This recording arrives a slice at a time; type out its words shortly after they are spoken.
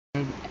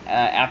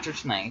after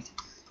tonight,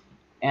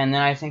 and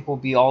then I think we'll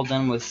be all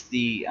done with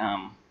the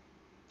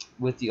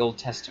Old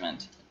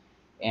Testament.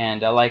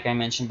 And like I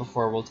mentioned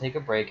before, we'll take a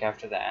break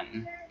after that.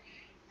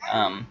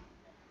 And,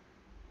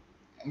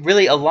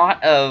 really, a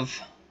lot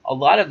of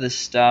this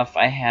stuff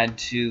I had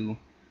to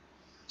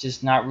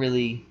just not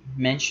really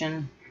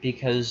mention,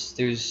 because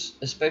there's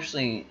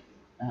especially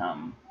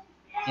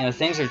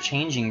things are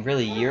changing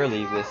really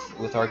yearly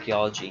with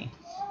archaeology.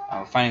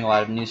 We're finding a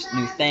lot of new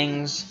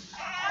things,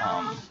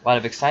 a lot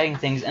of exciting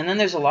things, and then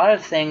there's a lot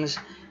of things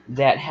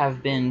that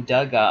have been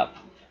dug up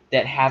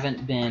that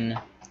haven't been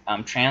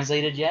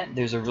translated yet.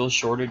 There's a real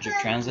shortage of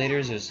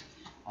translators. There's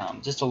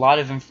just a lot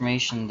of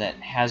information that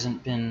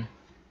hasn't been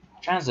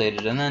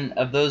translated, and then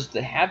of those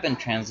that have been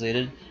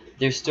translated,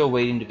 they're still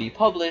waiting to be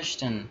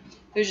published, and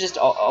there's just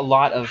a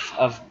lot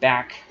of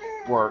back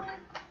work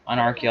on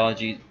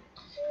archaeology.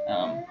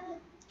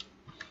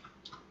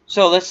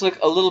 So let's look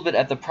a little bit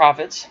at the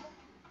prophets.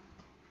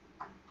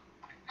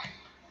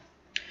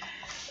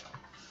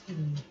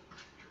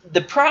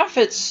 The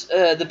prophets,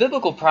 the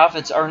biblical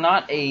prophets, are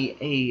not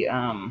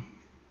a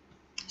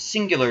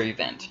singular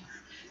event.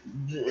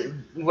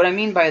 What I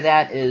mean by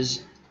that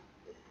is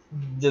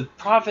the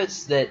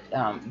prophets that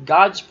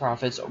God's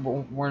prophets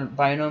were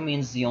by no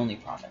means the only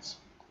prophets.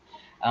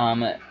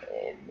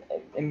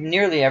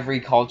 Nearly every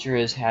culture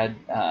has had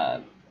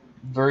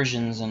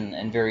versions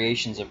and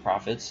variations of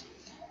prophets.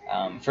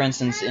 For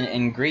instance,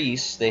 in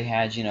Greece, they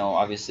had,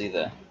 obviously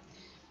the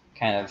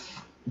kind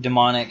of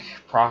demonic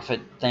prophet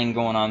thing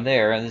going on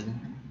there. There's a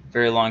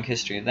very long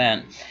history of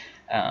that.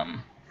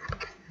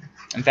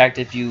 In fact,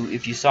 if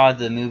you saw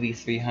the movie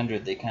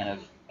 300, they kind of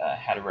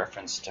had a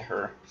reference to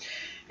her.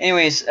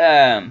 Anyways,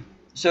 so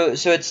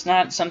it's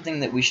not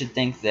something that we should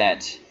think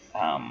that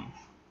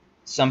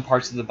some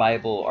parts of the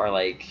Bible are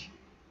like,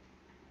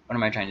 what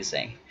am I trying to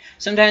say?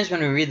 Sometimes when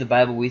we read the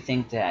Bible, we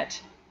think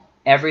that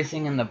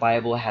everything in the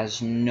Bible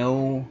has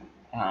no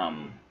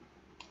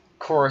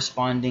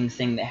corresponding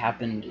thing that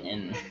happened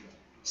in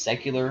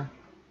secular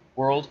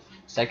world,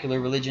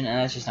 secular religion, and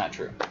that's just not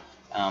true.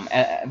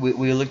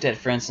 We looked at,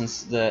 for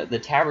instance, the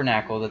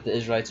tabernacle that the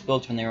Israelites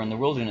built when they were in the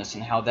wilderness,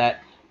 and how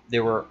that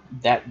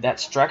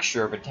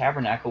structure of a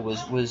tabernacle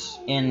was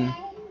in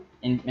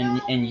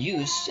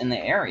use in the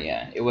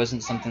area. It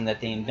wasn't something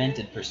that they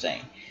invented per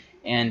se.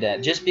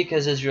 And just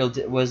because Israel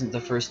wasn't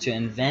the first to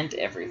invent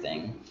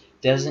everything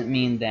doesn't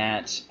mean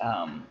that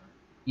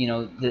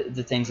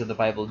the things of the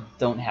Bible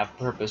don't have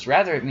purpose.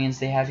 Rather, it means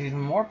they have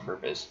even more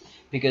purpose,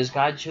 because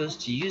God chose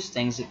to use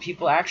things that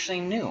people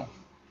actually knew,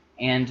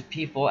 and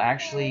people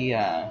actually.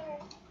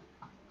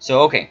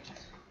 So okay,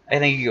 I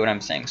think you get what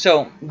I'm saying.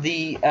 So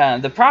the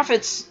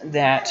prophets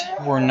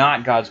that were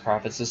not God's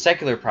prophets, the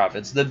secular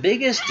prophets, the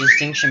biggest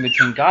distinction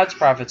between God's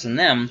prophets and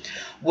them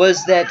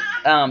was that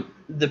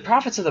the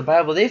prophets of the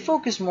Bible, they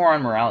focus more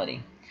on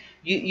morality.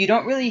 You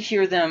don't really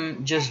hear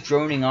them just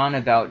droning on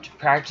about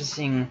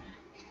practicing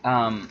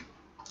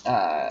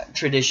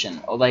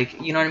tradition. Like,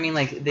 you know what I mean?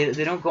 Like,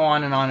 they don't go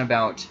on and on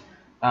about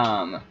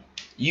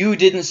you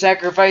didn't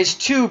sacrifice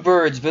 2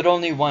 birds but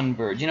only 1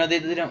 bird.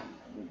 They don't.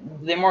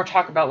 They more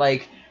talk about,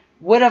 like,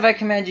 what have I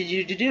commanded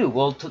you to do?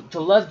 Well, to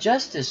love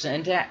justice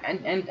and to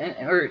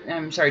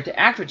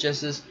act with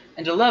justice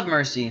and to love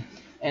mercy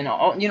and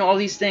all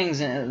these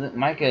things. And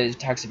Micah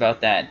talks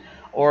about that.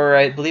 Or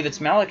I believe it's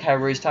Malachi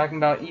where he's talking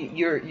about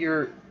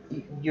you're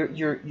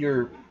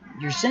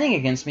sinning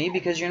against me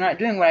because you're not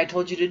doing what I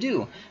told you to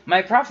do.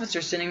 My prophets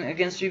are sinning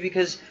against me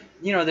because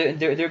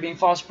they're being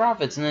false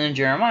prophets. And then in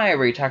Jeremiah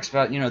where he talks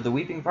about the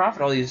weeping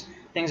prophet, all these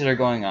things that are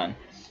going on.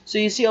 So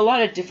you see a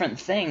lot of different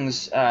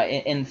things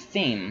in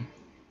theme.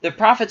 The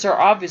prophets are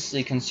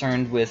obviously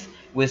concerned with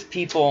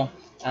people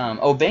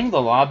obeying the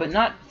law, but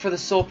not for the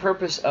sole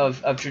purpose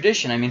of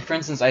tradition. I mean, for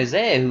instance,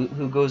 Isaiah,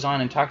 who goes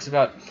on and talks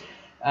about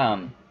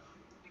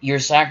your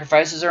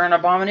sacrifices are an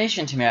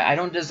abomination to me. I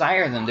don't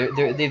desire them.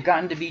 They've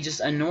gotten to be just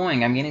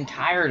annoying. I'm getting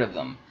tired of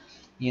them.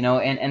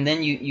 And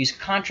then you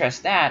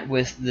contrast that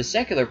with the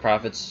secular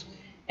prophets,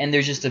 and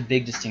there's just a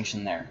big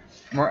distinction there.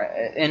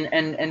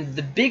 And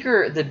the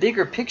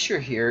bigger picture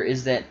here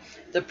is that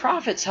the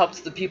prophets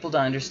helped the people to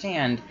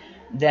understand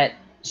that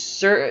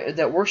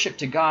worship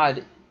to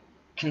God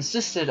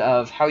consisted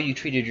of how you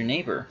treated your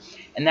neighbor,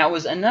 and that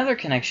was another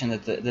connection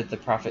that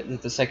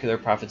the secular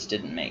prophets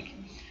didn't make.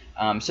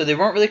 So they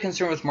weren't really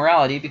concerned with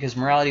morality, because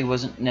morality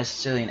wasn't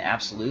necessarily an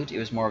absolute. It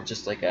was more of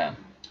just like a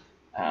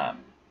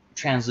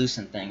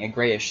translucent thing, a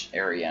grayish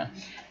area,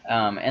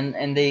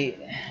 and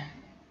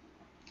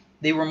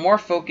they were more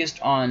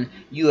focused on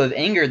you have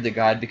angered the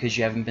God because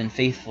you haven't been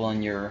faithful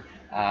in your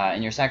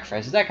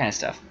sacrifices, that kind of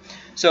stuff.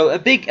 So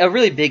a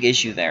really big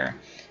issue there.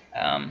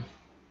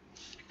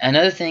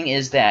 Another thing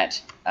is that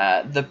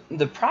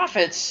the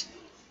prophets,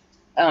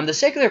 the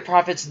secular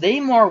prophets, they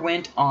more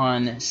went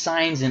on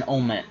signs and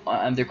omen.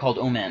 They're called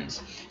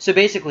omens. So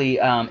basically,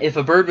 if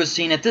a bird was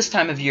seen at this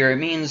time of year, it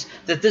means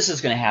that this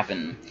is going to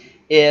happen.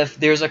 If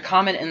there's a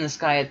comet in the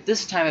sky at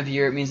this time of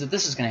year, it means that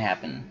this is going to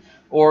happen.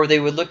 Or they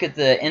would look at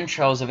the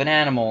entrails of an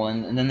animal,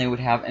 and then they would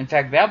have... In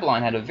fact,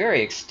 Babylon had a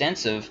very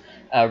extensive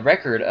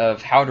record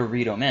of how to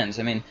read omens.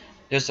 I mean,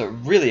 just a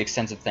really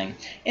extensive thing.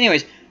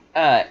 Anyways,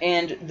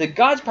 and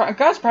God's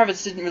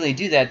prophets didn't really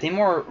do that. They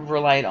more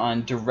relied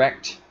on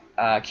direct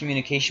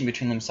communication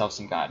between themselves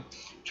and God,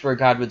 to where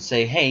God would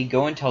say, hey,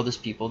 go and tell this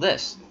people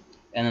this.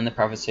 And then the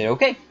prophets say,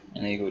 okay,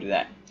 and they go do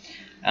that.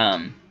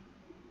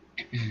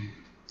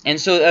 And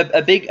so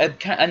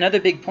another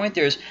big point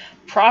there is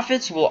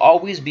prophets will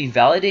always be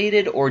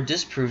validated or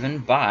disproven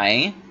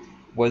by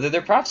whether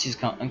their prophecies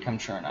come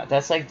true or not.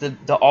 That's like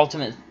the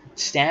ultimate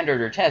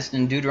standard or test.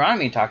 And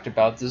Deuteronomy talked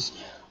about this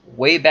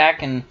way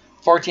back in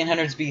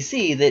 1400s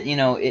BC, that, you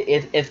know,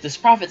 if this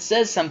prophet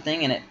says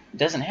something and it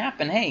doesn't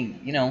happen, hey,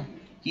 you know,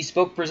 he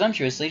spoke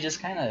presumptuously,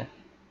 just kind of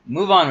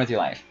move on with your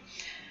life.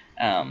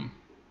 And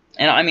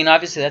I mean,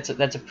 obviously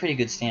that's a pretty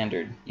good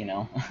standard, you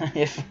know.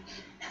 if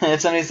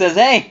somebody says,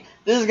 hey,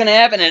 this is going to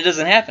happen, and it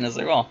doesn't happen, it's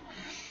like, well.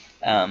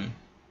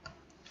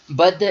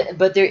 But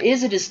there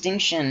is a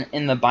distinction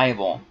in the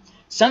Bible.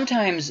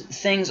 Sometimes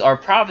things are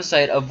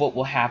prophesied of what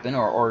will happen,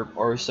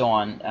 or so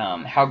on,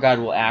 how God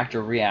will act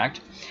or react.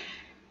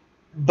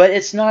 But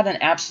it's not an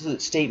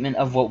absolute statement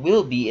of what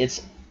will be.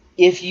 It's,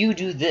 if you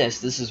do this,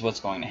 this is what's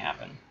going to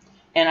happen.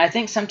 And I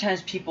think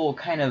sometimes people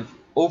kind of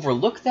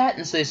overlook that,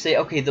 and so they say,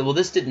 okay, well,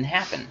 this didn't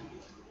happen.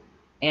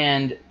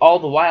 And all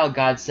the while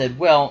God said,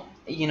 well,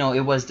 you know, it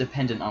was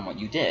dependent on what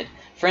you did.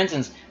 For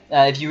instance,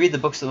 if you read the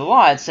books of the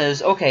law, it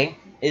says, okay,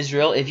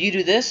 Israel, if you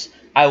do this,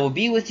 I will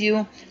be with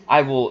you.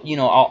 I will, you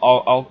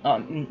know,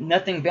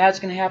 nothing bad's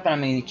going to happen. I'm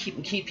going to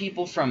keep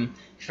people from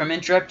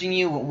interrupting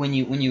you when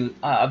you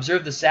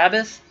observe the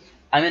Sabbath.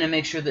 I'm going to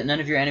make sure that none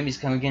of your enemies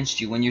come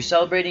against you. When you're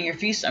celebrating your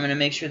feast, I'm going to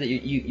make sure that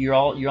you're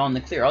all in the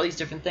clear. All these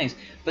different things.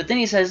 But then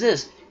he says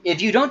this: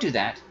 if you don't do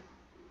that,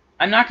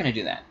 I'm not going to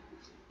do that.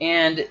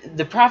 And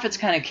the prophets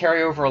kind of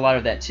carry over a lot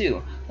of that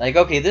too. Like,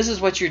 okay, this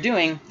is what you're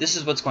doing. This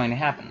is what's going to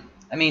happen.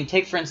 I mean,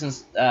 take for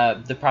instance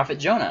the prophet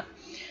Jonah.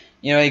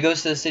 You know, he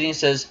goes to the city and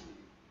says,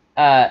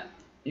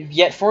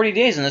 yet 40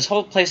 days and this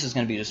whole place is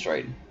going to be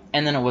destroyed.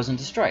 And then it wasn't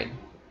destroyed.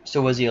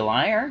 So was he a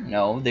liar?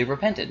 No, they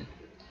repented.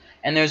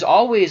 And there's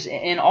always,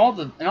 in all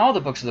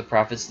the books of the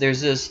prophets,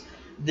 there's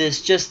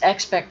this just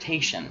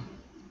expectation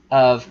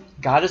of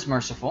God is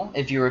merciful.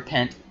 If you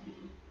repent,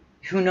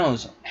 who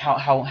knows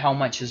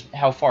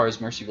how far his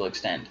mercy will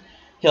extend.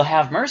 He'll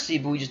have mercy,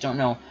 but we just don't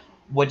know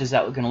what does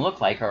that going to look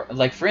like. Or,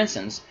 like, for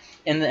instance,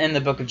 in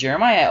the book of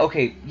Jeremiah,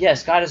 okay,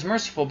 yes, God is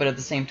merciful, but at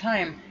the same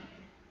time,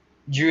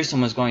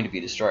 Jerusalem was going to be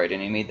destroyed,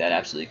 and he made that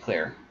absolutely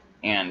clear.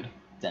 And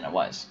then it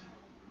was.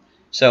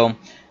 So,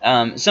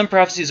 some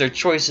prophecies are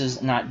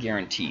choices, not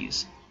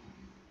guarantees.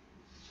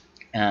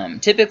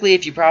 Typically,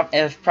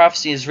 if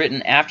prophecy is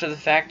written after the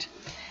fact...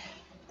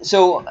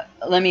 So,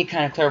 let me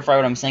kind of clarify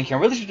what I'm saying here.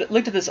 We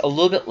looked at this a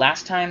little bit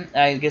last time.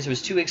 I guess it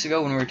was 2 weeks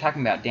ago when we were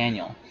talking about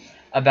Daniel.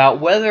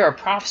 About whether a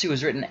prophecy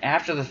was written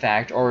after the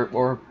fact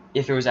or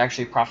if it was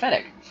actually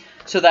prophetic.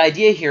 So, the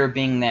idea here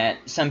being that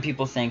some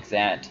people think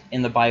that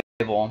in the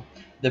Bible,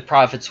 the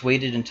prophets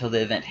waited until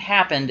the event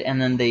happened and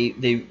then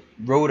they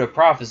wrote a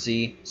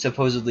prophecy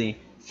supposedly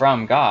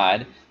from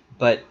God,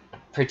 but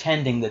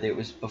pretending that it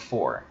was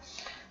before.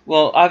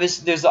 Well,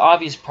 obviously, there's the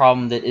obvious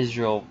problem that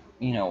Israel,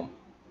 you know,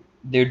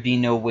 there'd be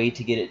no way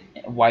to get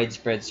it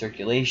widespread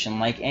circulation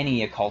like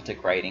any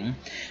occultic writing.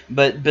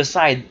 But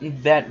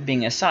beside that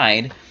being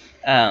aside,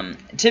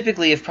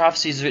 typically if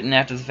prophecy is written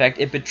after the fact,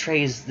 it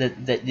betrays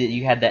that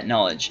you had that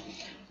knowledge.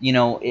 You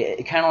know,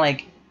 it kind of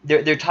like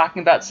they're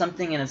talking about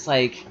something and it's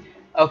like,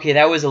 okay,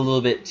 that was a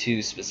little bit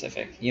too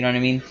specific. You know what I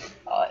mean?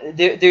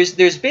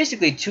 There's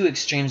basically two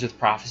extremes with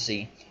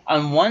prophecy.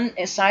 On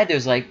one side,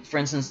 there's, like, for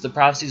instance, the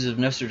prophecies of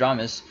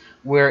Nostradamus,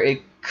 where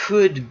it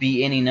could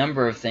be any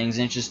number of things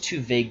and it's just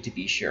too vague to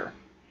be sure.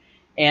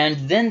 And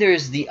then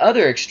there's the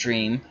other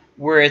extreme,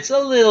 where it's a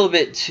little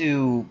bit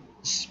too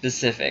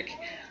specific.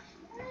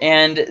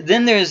 And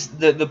then there's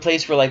the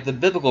place where, like, the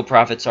biblical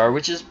prophets are,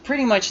 which is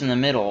pretty much in the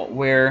middle,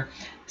 where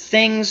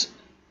things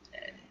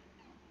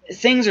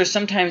are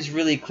sometimes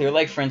really clear.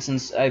 Like, for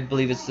instance, I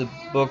believe it's the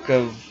book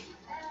of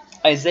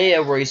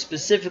Isaiah where he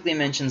specifically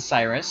mentions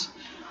Cyrus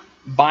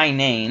by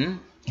name,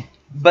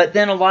 but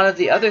then a lot of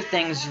the other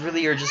things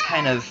really are just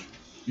kind of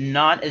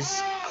not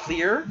as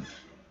clear.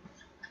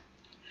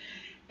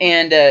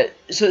 And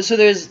so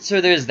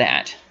there's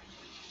that.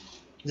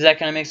 Does that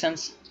kind of make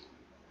sense?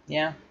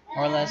 Yeah,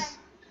 more or less.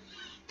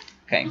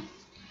 Okay.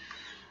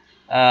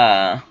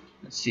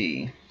 Let's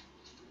see.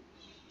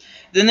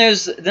 Then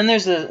there's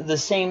the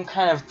same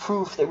kind of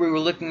proof that we were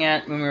looking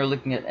at when we were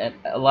looking at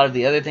a lot of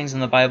the other things in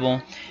the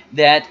Bible,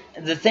 that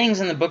the things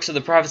in the books of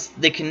the prophets,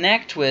 they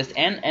connect with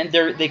and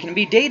they can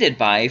be dated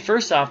by,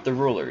 first off, the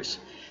rulers.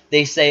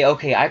 They say,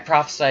 okay, I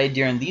prophesied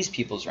during these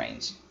people's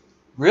reigns.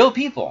 Real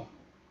people.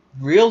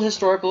 Real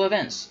historical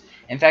events.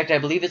 In fact, I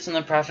believe it's in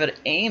the prophet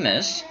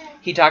Amos.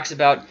 He talks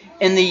about,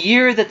 in the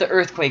year that the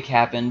earthquake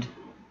happened,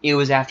 it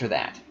was after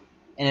that.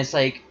 And it's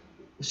like,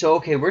 so,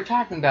 okay, we're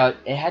talking about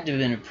it had to have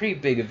been a pretty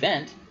big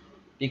event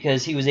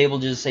because he was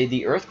able to just say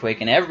the earthquake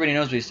and everybody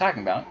knows what he's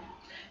talking about.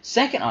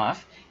 Second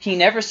off, he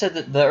never said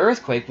that the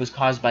earthquake was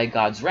caused by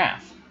God's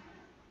wrath.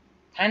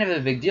 Kind of a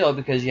big deal,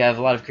 because you have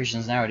a lot of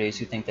Christians nowadays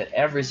who think that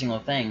every single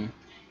thing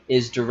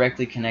is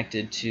directly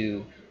connected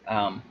to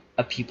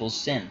a people's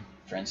sin,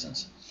 for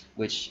instance.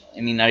 Which,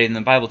 I mean, not even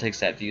the Bible takes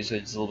that view, so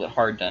it's a little bit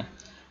hard to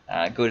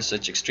go to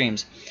such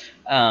extremes.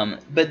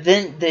 But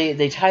then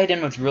they tie it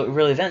in with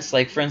real events,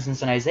 like, for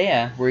instance, in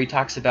Isaiah, where he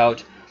talks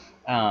about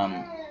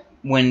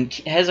when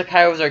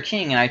Hezekiah was our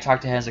king, and I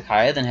talked to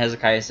Hezekiah, then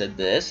Hezekiah said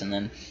this, and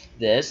then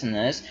this, and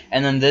this,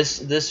 and then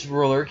this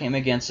ruler came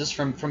against us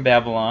from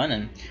Babylon,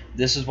 and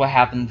this is what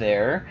happened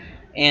there.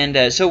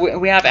 And so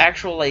we have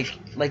actual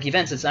like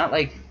events. It's not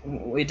like,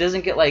 it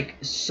doesn't get like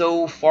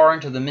so far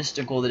into the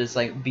mystical that it's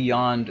like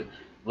beyond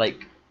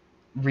like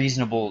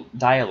reasonable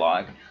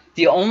dialogue.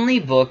 The only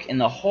book in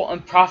the whole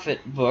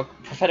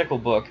prophetical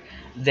book,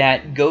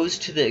 that goes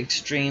to the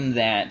extreme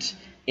that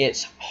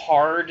it's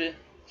hard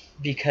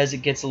because it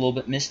gets a little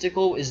bit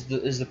mystical is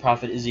the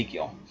prophet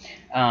Ezekiel.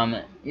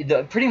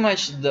 Pretty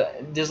much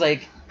there's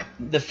like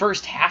the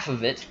first half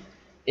of it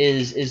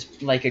is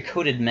like a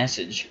coded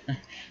message,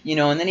 you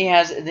know, and then he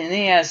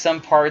has some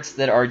parts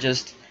that are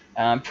just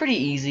pretty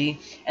easy,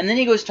 and then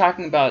he goes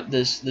talking about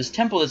this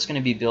temple that's going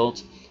to be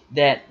built,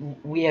 that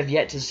we have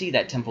yet to see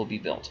that temple be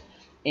built.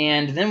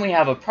 And then we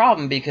have a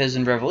problem, because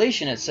in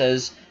Revelation it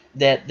says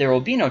that there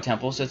will be no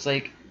temple, so it's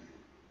like,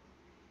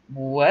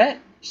 what?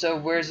 So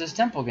where's this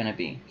temple going to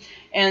be?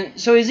 And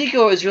so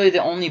Ezekiel is really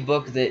the only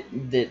book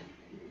that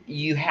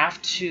you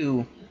have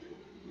to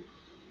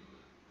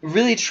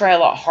really try a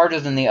lot harder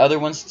than the other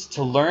ones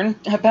to learn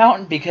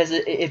about, because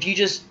if you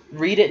just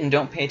read it and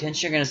don't pay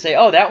attention, you're going to say,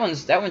 oh, that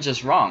one's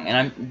just wrong,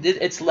 and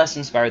it's less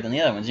inspired than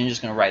the other ones, and you're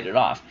just going to write it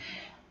off.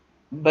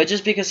 But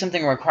just because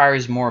something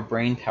requires more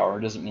brain power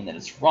doesn't mean that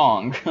it's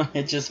wrong.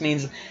 It just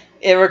means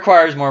it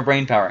requires more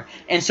brain power.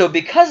 And so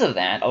because of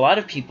that, a lot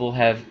of people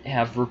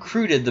have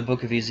recruited the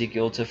book of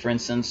Ezekiel to, for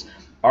instance,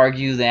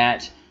 argue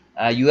that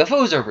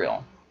UFOs are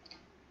real.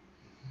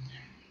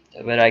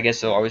 But I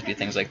guess there'll always be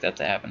things like that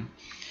happen.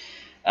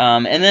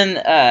 And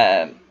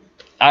then,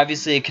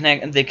 obviously,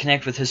 they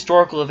connect with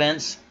historical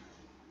events.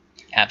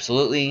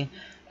 Absolutely.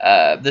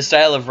 The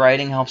style of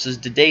writing helps us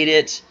to date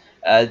it.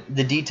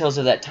 The details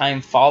of that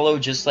time follow,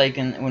 just like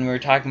when we were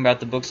talking about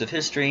the books of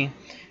history.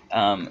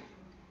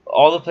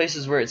 All the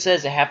places where it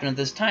says it happened at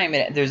this time,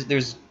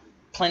 there's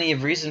plenty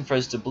of reason for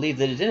us to believe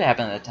that it did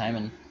happen at that time,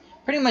 and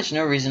pretty much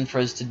no reason for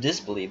us to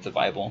disbelieve the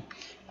Bible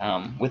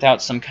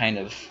without some kind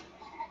of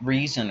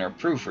reason or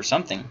proof or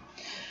something.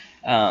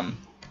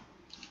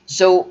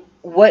 So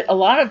what a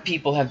lot of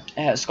people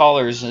have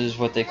scholars is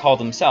what they call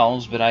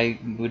themselves, but I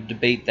would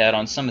debate that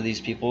on some of these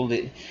people.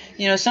 That,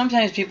 you know,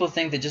 sometimes people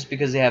think that just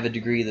because they have a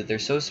degree that they're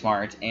so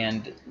smart,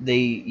 and they,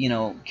 you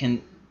know,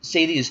 can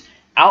say these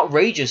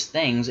outrageous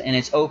things, and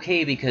it's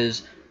okay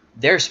because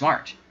they're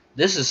smart.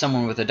 This is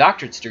someone with a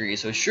doctorate's degree,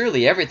 so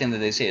surely everything that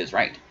they say is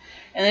right.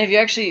 And then if you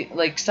actually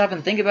like stop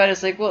and think about it,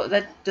 it's like, well,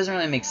 that doesn't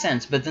really make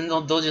sense. But then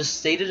they'll just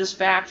state it as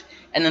fact,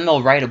 and then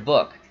they'll write a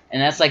book,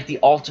 and that's like the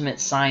ultimate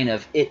sign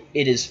of it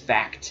is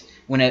fact,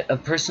 when a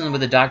person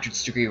with a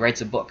doctorate's degree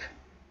writes a book.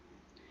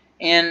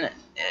 And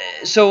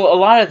so a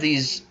lot of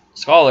these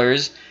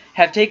scholars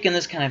have taken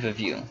this kind of a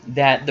view,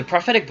 that the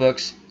prophetic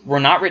books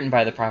were not written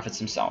by the prophets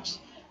themselves,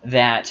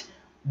 that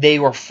they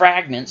were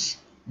fragments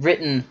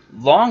written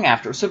long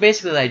after. So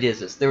basically the idea is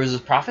this: there was a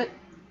prophet,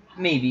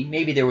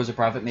 maybe there was a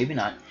prophet, maybe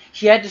not.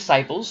 He had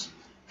disciples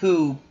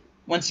who,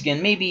 once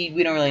again, maybe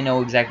we don't really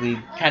know exactly,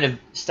 kind of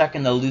stuck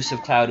in the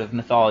elusive cloud of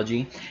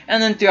mythology.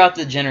 And then throughout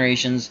the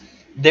generations,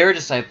 their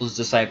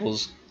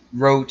disciples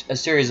wrote a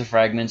series of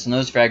fragments, and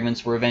those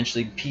fragments were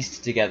eventually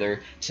pieced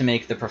together to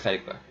make the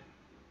prophetic book.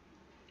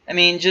 I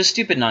mean, just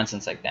stupid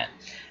nonsense like that.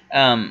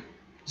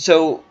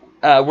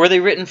 Were they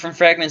written from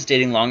fragments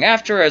dating long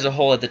after, or as a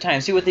whole at the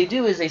time? See, what they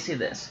do is they say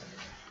this.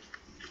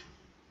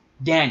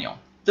 Daniel.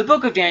 The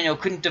book of Daniel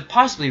couldn't have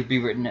possibly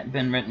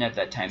been written at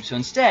that time. So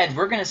instead,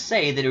 we're going to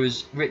say that it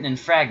was written in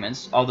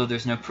fragments, although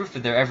there's no proof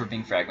of there ever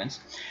being fragments.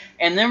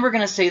 And then we're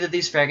going to say that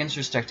these fragments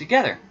are stuck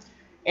together.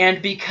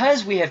 And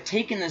because we have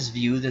taken this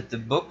view that the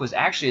book was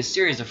actually a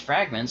series of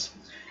fragments,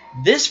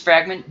 this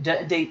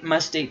fragment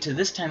must date to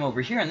this time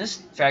over here, and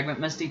this fragment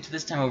must date to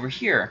this time over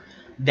here.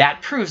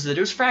 That proves that it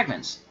was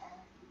fragments.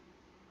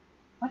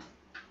 What?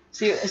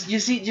 See, you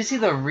see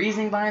the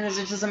reasoning behind this?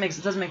 It doesn't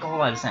make a whole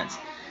lot of sense.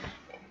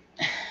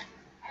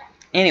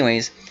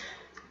 Anyways,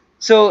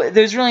 so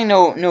there's really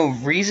no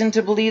reason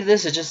to believe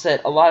this. It's just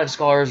that a lot of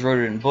scholars wrote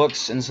it in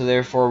books, and so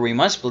therefore we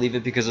must believe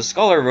it because a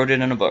scholar wrote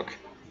it in a book.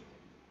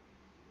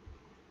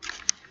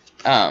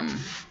 But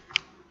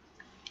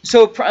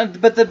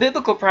the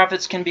biblical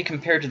prophets can be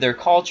compared to their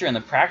culture and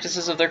the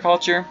practices of their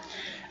culture.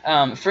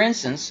 For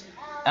instance,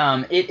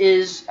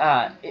 it's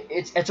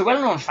a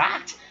well-known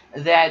fact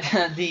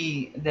that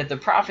the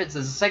prophets,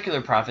 the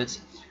secular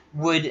prophets,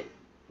 would,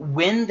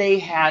 when they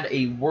had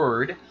a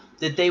word,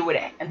 that they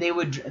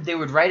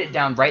would write it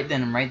down right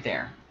then and right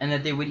there, and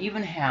that they would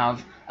even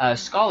have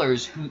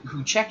scholars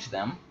who checked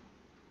them,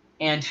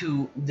 and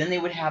who then they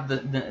would have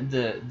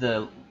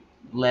the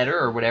letter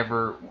or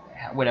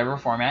whatever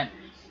format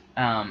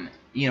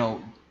you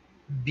know,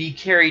 be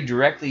carried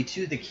directly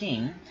to the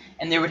king,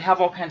 and they would have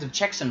all kinds of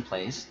checks in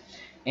place.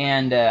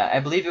 And I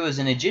believe it was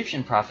an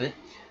Egyptian prophet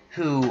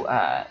who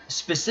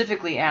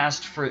specifically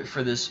asked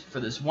for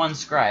this one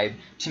scribe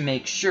to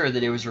make sure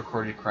that it was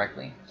recorded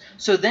correctly.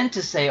 So then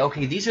to say,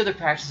 okay, these are the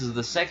practices of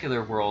the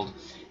secular world,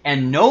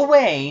 and no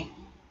way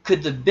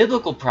could the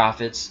biblical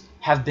prophets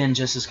have been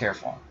just as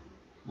careful.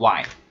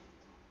 Why?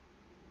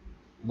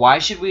 Why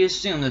should we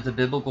assume that the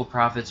biblical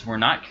prophets were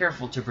not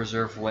careful to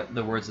preserve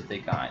the words that they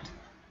got,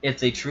 if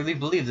they truly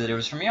believed that it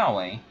was from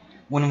Yahweh,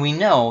 when we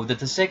know that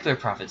the secular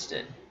prophets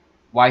did?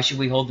 Why should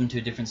we hold them to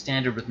a different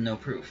standard with no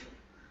proof?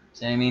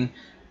 See what I mean?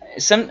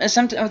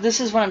 This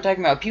is what I'm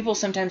talking about. People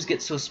sometimes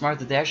get so smart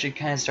that they actually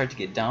kind of start to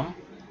get dumb.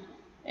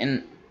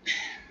 And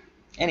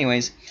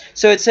anyways,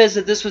 so it says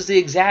that this was the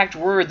exact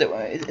word that,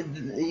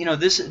 you know,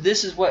 this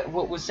is what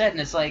was said.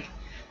 And it's like,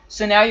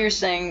 so now you're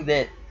saying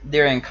that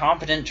they're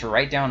incompetent to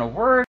write down a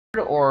word,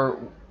 or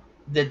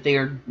that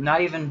they're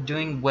not even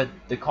doing what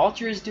the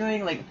culture is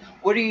doing? Like,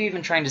 what are you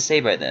even trying to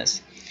say by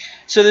this?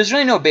 So there's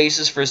really no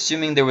basis for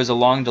assuming there was a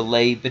long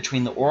delay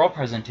between the oral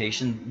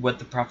presentation, what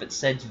the prophet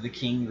said to the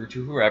king or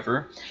to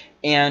whoever,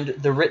 and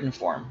the written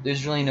form.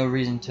 There's really no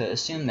reason to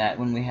assume that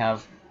when we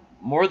have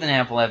more than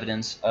ample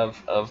evidence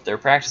of their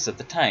practice at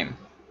the time.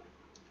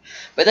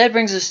 But that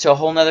brings us to a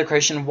whole other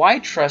question. Why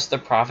trust the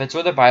prophets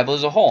or the Bible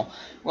as a whole?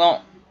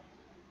 Well,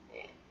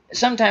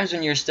 sometimes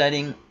when you're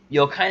studying,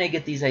 you'll kind of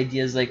get these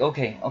ideas like,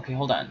 okay,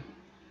 hold on.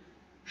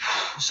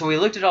 So we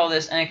looked at all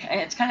this, and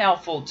it's kind of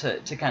helpful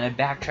to kind of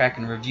backtrack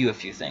and review a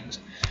few things.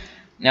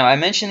 Now, I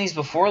mentioned these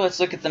before. Let's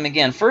look at them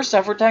again. First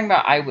off, we're talking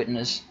about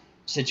eyewitness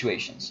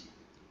situations,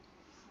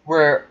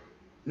 where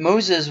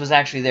Moses was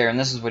actually there, and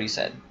this is what he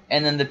said.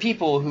 And then the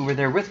people who were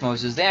there with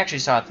Moses, they actually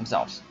saw it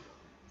themselves.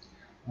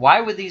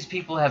 Why would these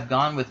people have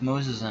gone with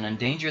Moses and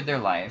endangered their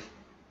life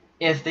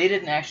if they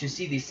didn't actually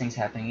see these things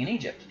happening in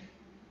Egypt?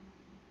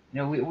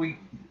 You know,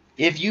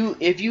 if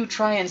you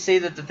try and say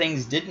that the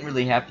things didn't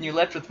really happen, you're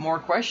left with more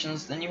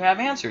questions than you have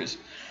answers.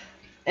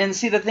 And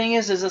see, the thing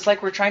is it's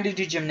like we're trying to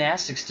do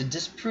gymnastics to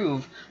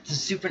disprove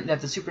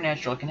that the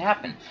supernatural can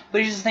happen.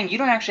 But here's the thing: you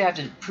don't actually have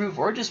to prove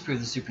or disprove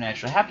the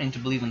supernatural happening to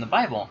believe in the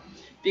Bible,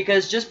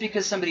 because just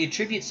because somebody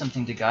attributes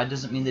something to God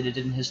doesn't mean that it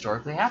didn't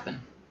historically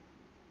happen.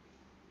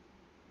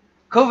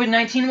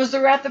 COVID-19 was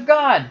the wrath of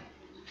God.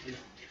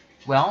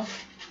 Well,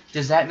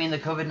 does that mean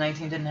that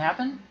COVID-19 didn't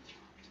happen?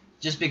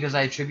 Just because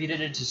I attributed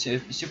it to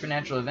a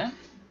supernatural event?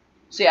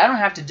 See, I don't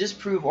have to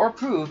disprove or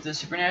prove the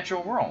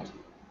supernatural world.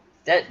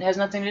 That has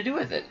nothing to do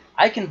with it.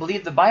 I can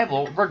believe the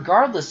Bible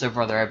regardless of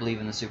whether I believe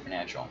in the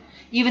supernatural.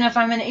 Even if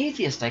I'm an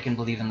atheist, I can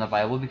believe in the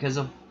Bible because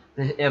of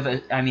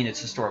its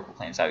historical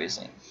claims,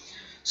 obviously.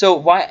 So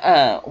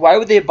why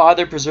would they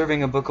bother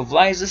preserving a book of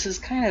lies? This is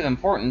kind of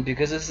important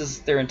because this is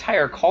their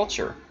entire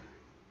culture.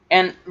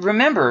 And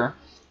remember,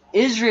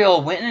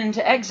 Israel went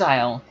into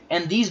exile,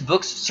 and these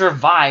books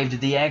survived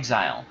the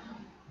exile.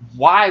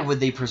 Why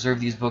would they preserve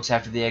these books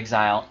after the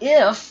exile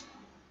if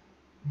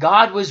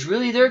God was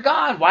really their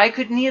God? Why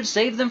couldn't he have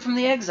saved them from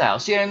the exile?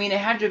 See what I mean? It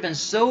had to have been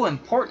so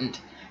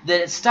important that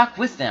it stuck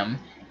with them,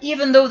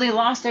 even though they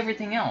lost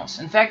everything else.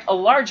 In fact, a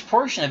large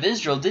portion of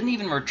Israel didn't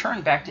even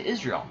return back to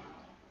Israel.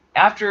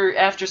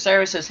 After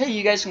Cyrus says, hey,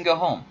 you guys can go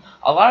home,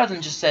 a lot of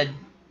them just said,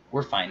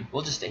 we're fine,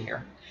 we'll just stay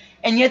here.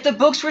 And yet the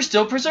books were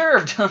still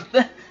preserved.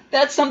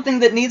 That's something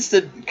that needs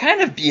to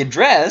kind of be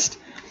addressed.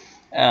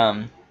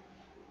 Then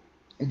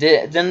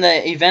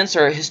the events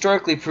are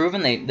historically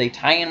proven. They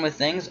tie in with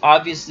things.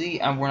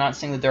 Obviously, we're not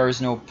saying that there is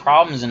no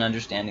problems in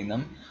understanding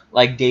them,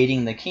 like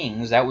dating the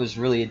kings. That was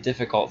really a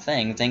difficult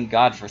thing. Thank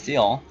God for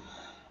Thiel.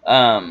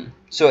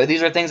 So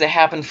these are things that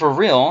happened for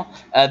real.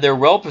 They're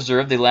well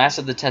preserved. They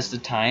lasted the test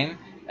of time,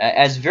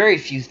 as very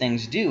few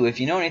things do. If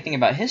you know anything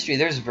about history,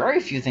 there's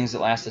very few things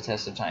that last the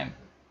test of time.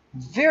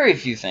 Very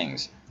few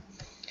things.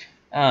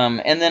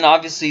 And then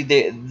obviously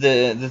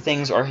the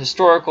things are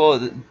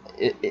historical.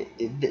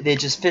 It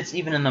just fits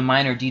even in the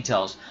minor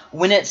details.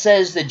 When it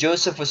says that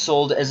Joseph was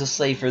sold as a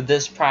slave for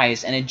this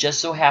price, and it just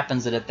so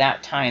happens that at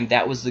that time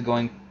that was the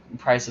going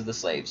price of the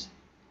slaves.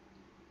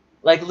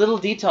 Like little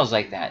details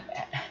like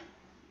that.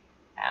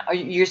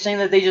 You're saying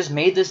that they just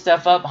made this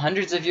stuff up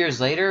hundreds of years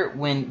later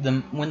when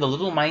the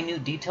little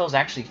minute details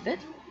actually fit?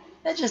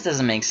 That just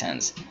doesn't make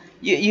sense.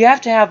 You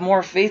have to have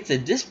more faith to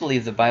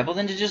disbelieve the Bible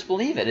than to just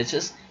believe it.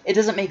 It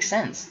doesn't make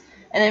sense.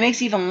 And it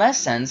makes even less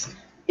sense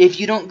if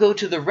you don't go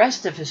to the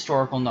rest of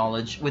historical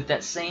knowledge with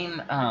that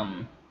same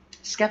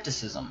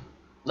skepticism.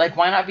 Like,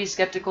 why not be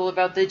skeptical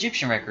about the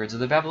Egyptian records or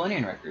the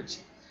Babylonian records?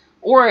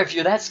 Or if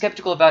you're that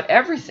skeptical about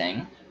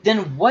everything,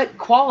 then what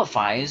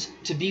qualifies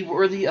to be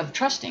worthy of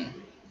trusting?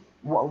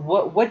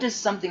 What does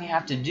something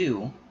have to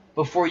do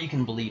before you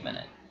can believe in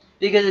it?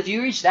 Because if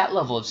you reach that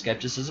level of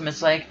skepticism,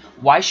 it's like,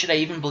 why should I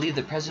even believe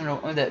that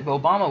that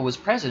Obama was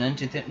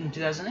president in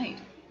 2008?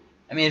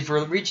 I mean, if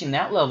we're reaching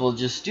that level of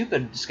just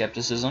stupid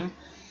skepticism.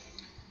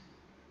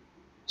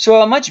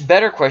 So a much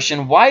better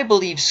question, why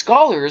believe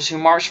scholars who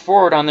march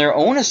forward on their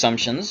own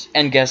assumptions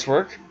and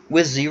guesswork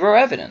with zero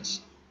evidence?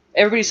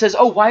 Everybody says,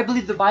 oh, why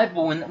believe the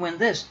Bible when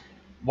this?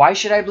 Why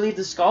should I believe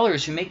the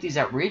scholars who make these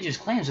outrageous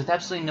claims with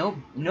absolutely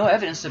no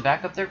evidence to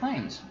back up their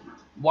claims?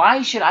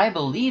 Why should I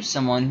believe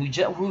someone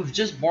who's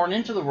just born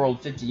into the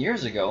world 50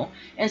 years ago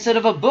instead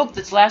of a book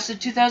that's lasted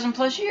 2,000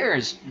 plus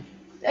years?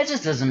 That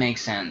just doesn't make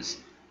sense.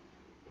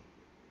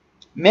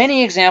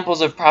 Many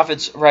examples of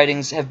prophets'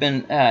 writings have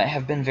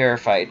been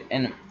verified,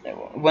 and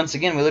once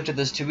again, we looked at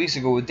this 2 weeks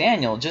ago with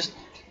Daniel. Just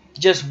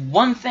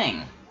one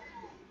thing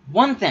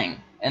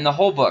in the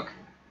whole book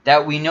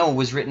that we know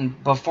was written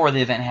before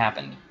the event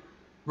happened.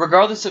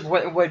 Regardless of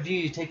what view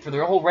you take for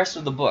the whole rest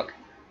of the book,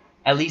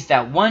 at least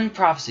that one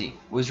prophecy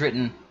was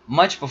written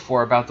much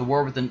before about the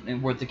war with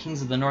the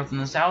kings of the north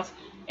and the south,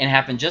 and it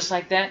happened just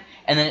like that.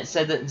 And then it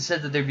said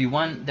that there'd be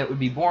one that would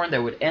be born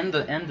that would end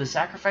the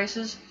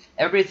sacrifices.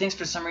 Everybody thinks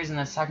for some reason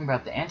that's talking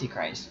about the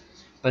Antichrist,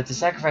 but the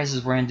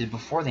sacrifices were ended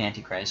before the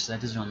Antichrist, so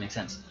that doesn't really make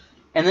sense.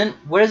 And then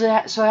what does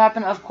it so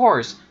happen? Of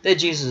course, that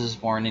Jesus is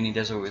born and he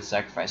does away with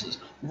sacrifices,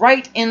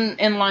 right in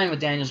line with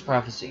Daniel's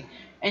prophecy.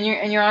 And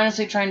you're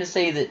honestly trying to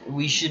say that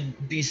we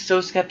should be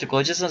so skeptical?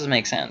 It just doesn't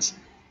make sense.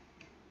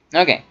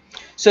 Okay,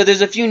 so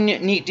there's a few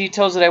neat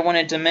details that I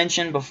wanted to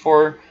mention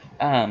before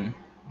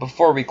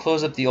we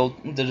close up the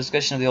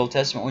discussion of the Old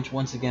Testament. Which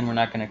once again we're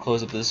not going to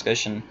close up the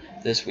discussion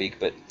this week,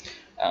 but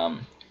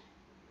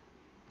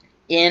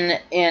in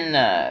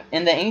the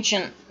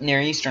ancient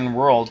Near Eastern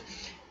world,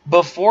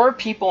 before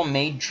people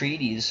made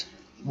treaties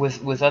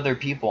with other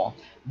people,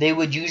 they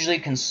would usually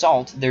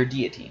consult their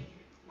deity.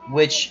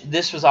 Which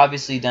this was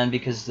obviously done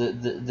because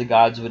the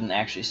gods wouldn't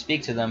actually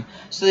speak to them,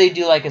 so they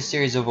do like a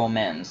series of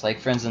omens. Like,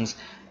 for instance,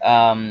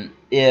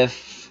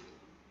 if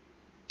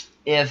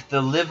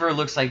the liver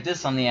looks like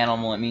this on the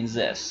animal, it means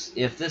this.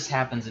 If this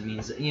happens, it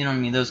means, you know what I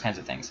mean, those kinds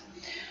of things.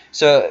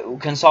 So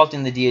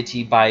consulting the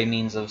deity by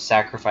means of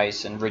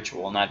sacrifice and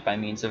ritual, not by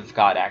means of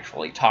God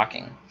actually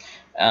talking.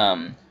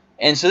 And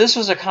so this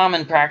was a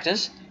common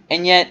practice,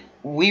 and yet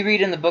we read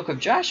in the book of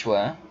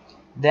Joshua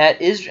that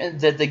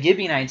the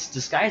Gibeonites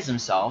disguise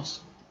themselves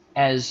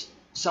as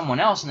someone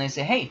else, and they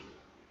say, hey,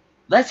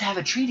 let's have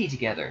a treaty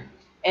together.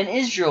 And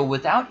Israel,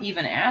 without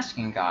even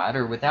asking God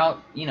or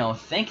without,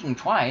 thinking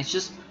twice,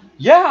 just,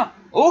 yeah,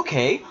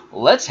 okay,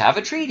 let's have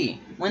a treaty.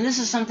 When this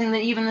is something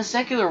that even the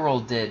secular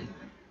world did.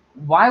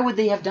 Why would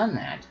they have done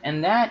that?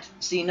 And that,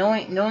 see,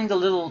 knowing the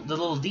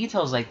little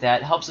details like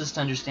that helps us to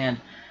understand,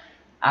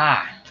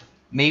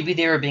 maybe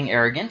they were being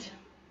arrogant.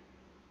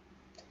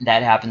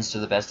 That happens to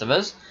the best of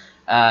us.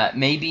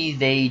 Maybe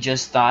they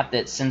just thought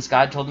that since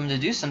God told them to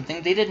do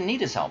something, they didn't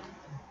need his help.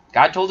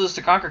 God told us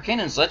to conquer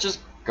Canaan, so let's just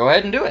go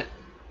ahead and do it.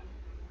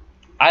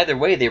 Either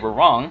way, they were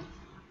wrong.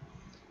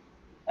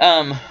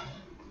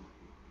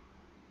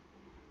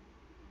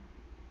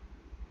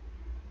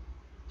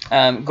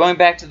 Going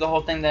back to the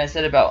whole thing that I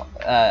said about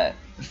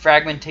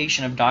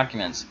fragmentation of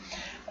documents,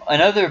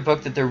 another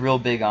book that they're real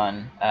big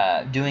on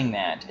doing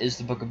that is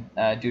the book of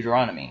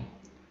Deuteronomy.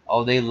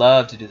 Oh, they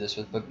love to do this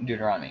with book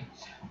Deuteronomy.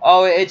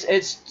 Oh,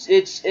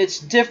 it's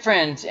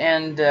different,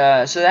 and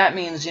so that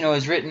means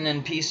it's written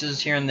in pieces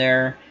here and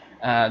there.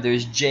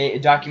 There's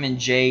document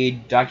J,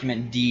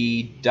 document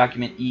D,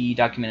 document E,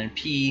 document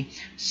P.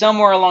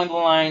 Somewhere along the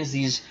lines,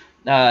 these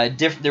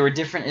there were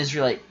different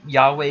Israelite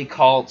Yahweh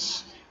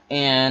cults,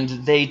 and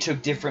they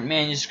took different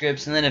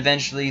manuscripts, and then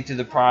eventually through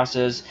the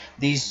process,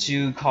 these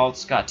two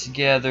cults got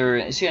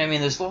together. See what I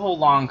mean? This whole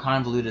long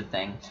convoluted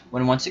thing.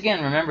 When once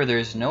again, remember,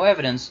 there's no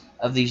evidence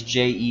of these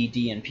J, E,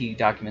 D, and P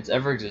documents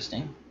ever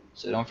existing,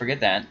 so don't forget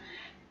that.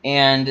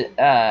 And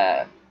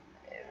the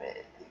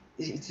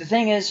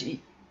thing is,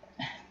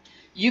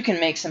 you can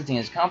make something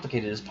as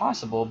complicated as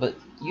possible, but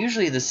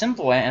usually the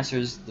simple answer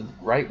is the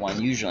right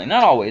one, usually.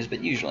 Not always,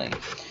 but usually.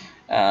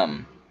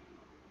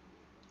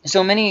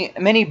 So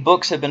many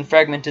books have been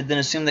fragmented, then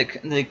assume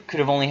that they could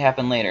have only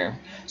happened later.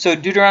 So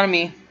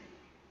Deuteronomy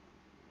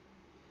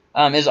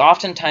is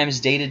oftentimes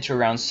dated to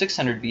around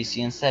 600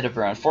 BC instead of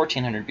around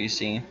 1400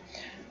 BC.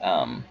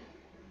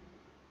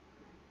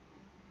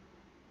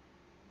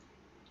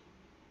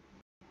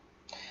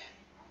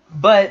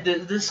 But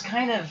this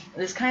kind of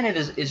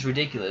is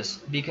ridiculous,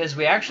 because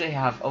we actually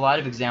have a lot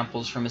of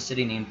examples from a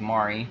city named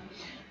Mari,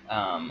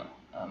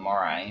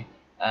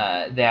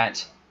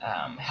 that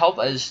help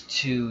us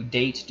to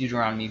date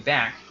Deuteronomy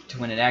back to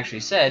when it actually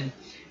said.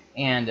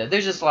 And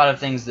there's just a lot of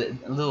things,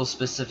 little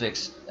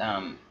specifics.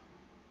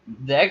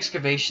 The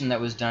excavation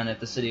that was done at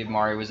the city of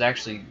Mari was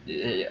actually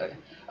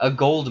a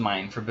gold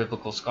mine for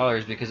biblical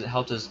scholars, because it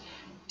helped us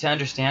to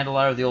understand a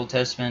lot of the Old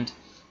Testament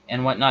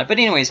and whatnot. But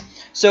anyways,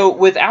 so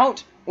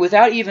without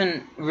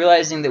even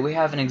realizing that we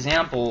have an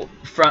example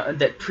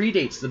that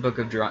predates the book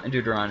of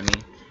Deuteronomy,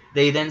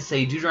 they then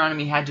say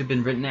Deuteronomy had to have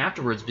been written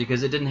afterwards,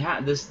 because it didn't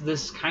have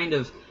this kind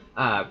of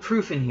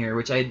proof in here,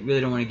 which I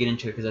really don't want to get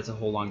into because that's a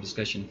whole long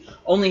discussion,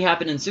 only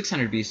happened in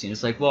 600 BC. And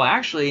it's like, well,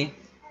 actually,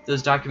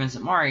 those documents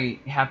at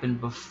Mari happened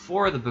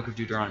before the book of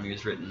Deuteronomy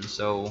was written,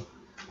 so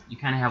you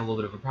kind of have a little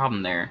bit of a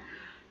problem there.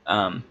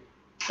 And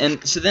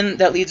so then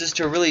that leads us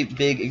to a really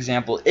big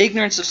example.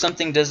 Ignorance of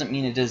something doesn't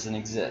mean it doesn't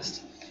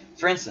exist.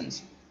 For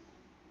instance,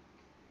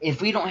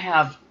 if we don't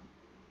have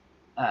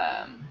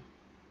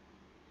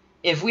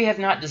If we have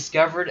not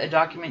discovered a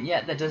document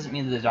yet, that doesn't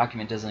mean that the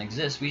document doesn't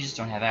exist. We just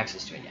don't have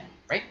access to it yet,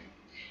 right?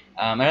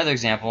 Another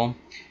example,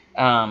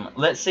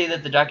 let's say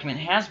that the document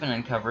has been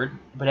uncovered,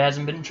 but it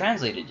hasn't been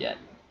translated yet.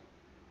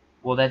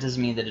 Well, that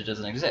doesn't mean that it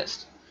doesn't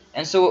exist.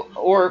 And so,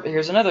 or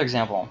here's another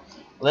example.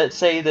 Let's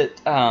say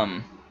that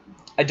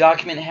a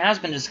document has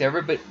been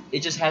discovered, but it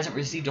just hasn't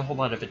received a whole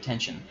lot of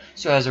attention.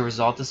 So as a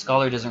result, the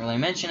scholar doesn't really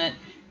mention it,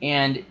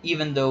 and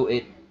even though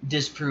it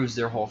disproves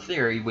their whole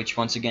theory, which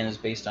once again is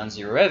based on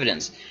zero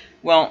evidence,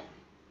 well,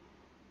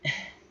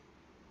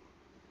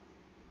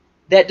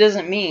 that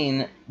doesn't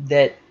mean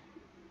that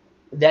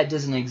that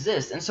doesn't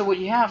exist. And so what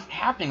you have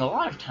happening a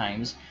lot of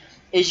times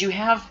is you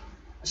have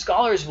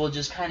scholars will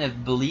just kind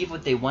of believe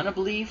what they want to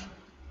believe,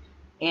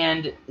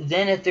 and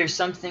then if there's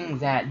something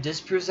that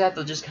disproves that,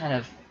 they'll just kind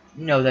of,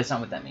 no, that's not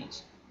what that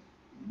means.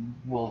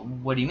 Well,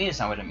 what do you mean it's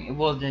not what it means?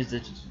 Well,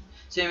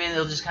 so I mean,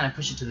 they'll just kind of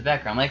push it to the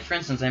background. Like, for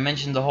instance, I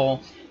mentioned the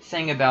whole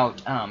thing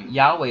about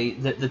Yahweh,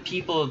 the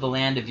people of the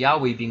land of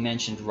Yahweh being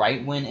mentioned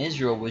right when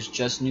Israel was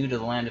just new to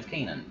the land of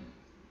Canaan.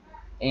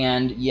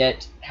 And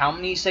yet, how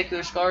many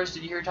secular scholars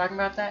did you hear talking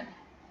about that?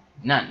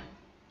 None.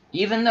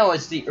 Even though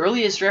it's the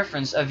earliest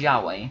reference of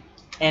Yahweh,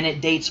 and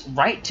it dates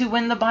right to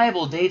when the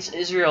Bible dates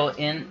Israel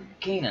in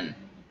Canaan,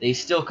 they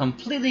still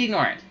completely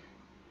ignore it.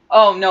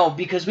 Oh, no,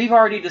 because we've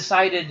already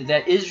decided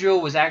that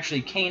Israel was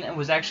actually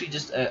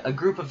just a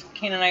group of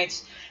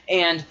Canaanites,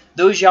 and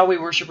those Yahweh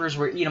worshippers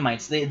were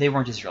Edomites. They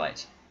weren't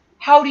Israelites.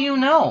 How do you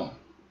know?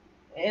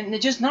 And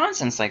it's just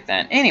nonsense like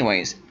that.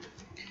 Anyways.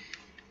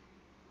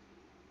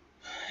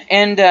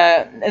 And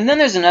then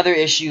there's another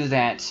issue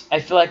that I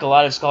feel like a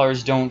lot of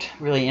scholars don't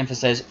really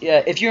emphasize.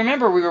 If you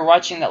remember, we were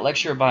watching that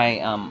lecture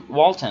by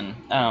Walton.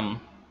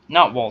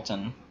 Not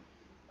Walton.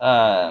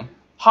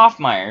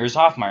 Hoffmeyer. It was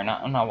Hoffmeyer,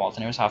 not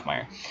Walton. It was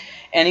Hoffmeyer.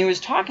 And he was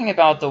talking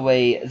about the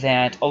way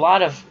that a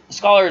lot of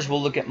scholars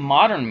will look at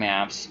modern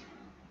maps,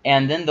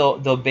 and then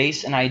they'll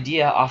base an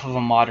idea off of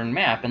a modern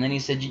map. And then he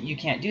said, you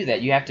can't do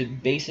that. You have to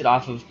base it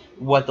off of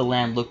what the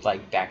land looked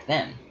like back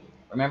then.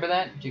 Remember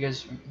that? Do you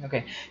guys?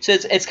 Okay. So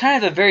it's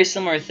kind of a very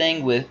similar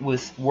thing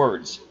with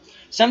words.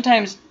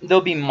 Sometimes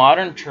there'll be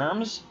modern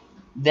terms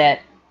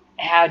that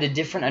had a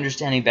different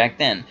understanding back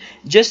then.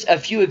 Just a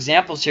few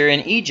examples here.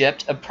 In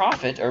Egypt, a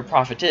prophet or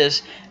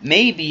prophetess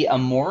may be a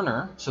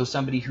mourner, so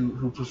somebody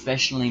who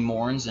professionally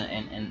mourns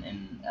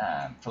and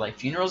for like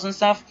funerals and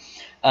stuff.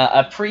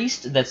 A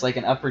priest, that's like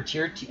an upper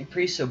tier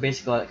priest, so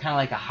basically kind of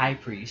like a high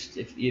priest,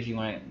 if you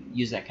want to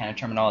use that kind of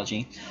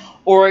terminology.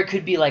 Or it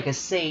could be like a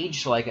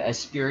sage, so like a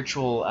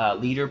spiritual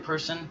leader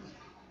person.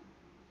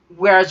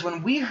 Whereas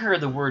when we hear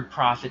the word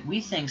prophet,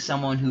 we think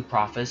someone who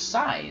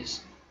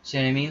prophesies. See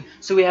what I mean?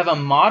 So we have a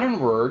modern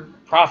word,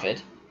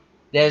 prophet,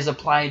 that is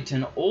applied to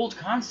an old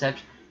concept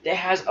that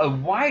has a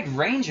wide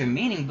range of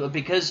meaning, but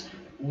because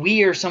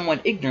we are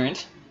somewhat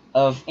ignorant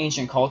of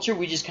ancient culture,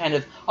 we just kind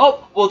of,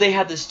 oh, well, they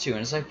had this too.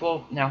 And it's like,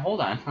 well, now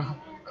hold on.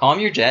 Calm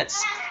your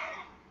jets.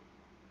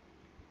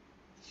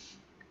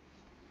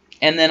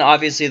 And then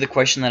obviously the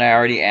question that I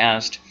already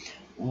asked,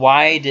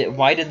 why did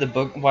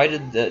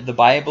the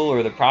Bible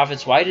or the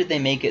prophets, why did they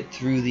make it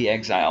through the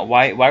exile?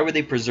 Why were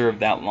they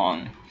preserved that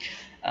long?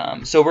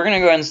 So we're going to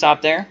go ahead and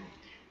stop there.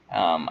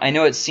 I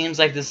know it seems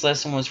like this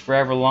lesson was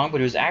forever long,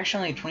 but it was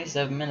actually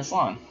 27 minutes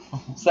long.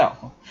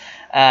 So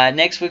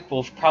next week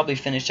we'll probably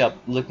finish up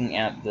looking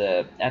at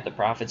the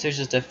prophets. There's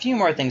just a few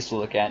more things to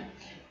look at.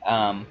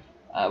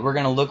 We're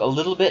going to look a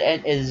little bit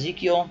at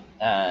Ezekiel,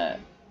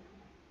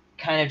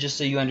 kind of just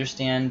so you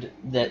understand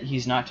that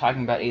he's not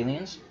talking about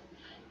aliens.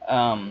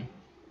 We're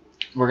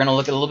going to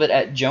look a little bit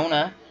at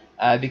Jonah,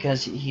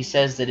 because he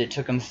says that it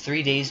took him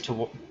 3 days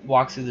to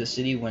walk through the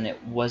city when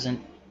it wasn't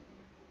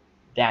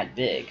that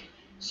big.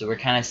 So it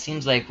kind of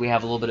seems like we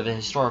have a little bit of a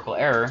historical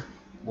error.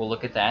 We'll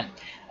look at that.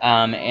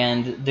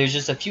 And there's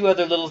just a few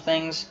other little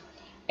things.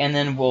 And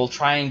then we'll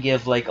try and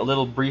give like a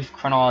little brief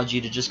chronology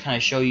to just kind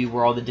of show you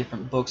where all the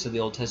different books of the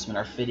Old Testament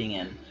are fitting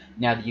in,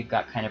 now that you've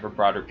got kind of a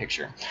broader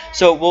picture.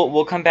 So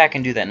we'll come back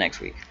and do that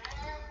next week.